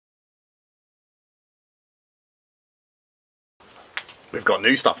we've got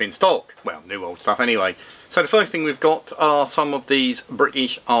new stuff in stock. Well, new old stuff anyway. So the first thing we've got are some of these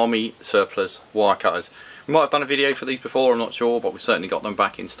British Army surplus wire cutters. We might have done a video for these before, I'm not sure, but we've certainly got them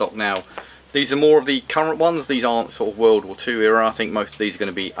back in stock now. These are more of the current ones. These aren't sort of World War II era. I think most of these are going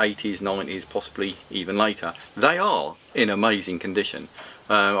to be 80s, 90s, possibly even later. They are in amazing condition.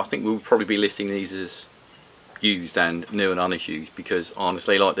 I think we'll probably be listing these as used and new and unissued, because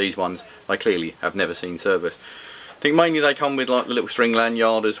honestly, like these ones, they clearly have never seen service. I think mainly they come with like the little string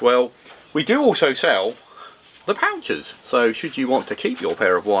lanyard as well. We do also sell the pouches, so should you want to keep your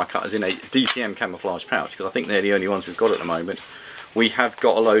pair of wire cutters in a DTM camouflage pouch, because I think they're the only ones we've got at the moment, we have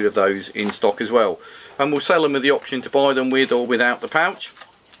got a load of those in stock as well, and we'll sell them with the option to buy them with or without the pouch.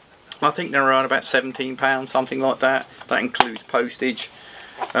 I think they're around about £17, something like that. That includes postage.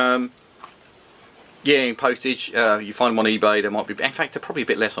 Yeah, postage, you find them on eBay. There might be, in fact, they're probably a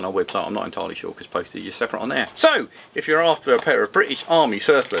bit less on our website. I'm not entirely sure, because postage is separate on there. So, if you're after a pair of British Army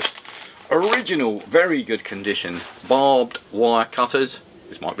surplus, original, very good condition, barbed wire cutters,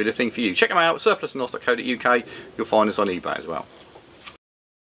 this might be the thing for you. Check them out, surplusandloss.co.uk. You'll find us on eBay as well.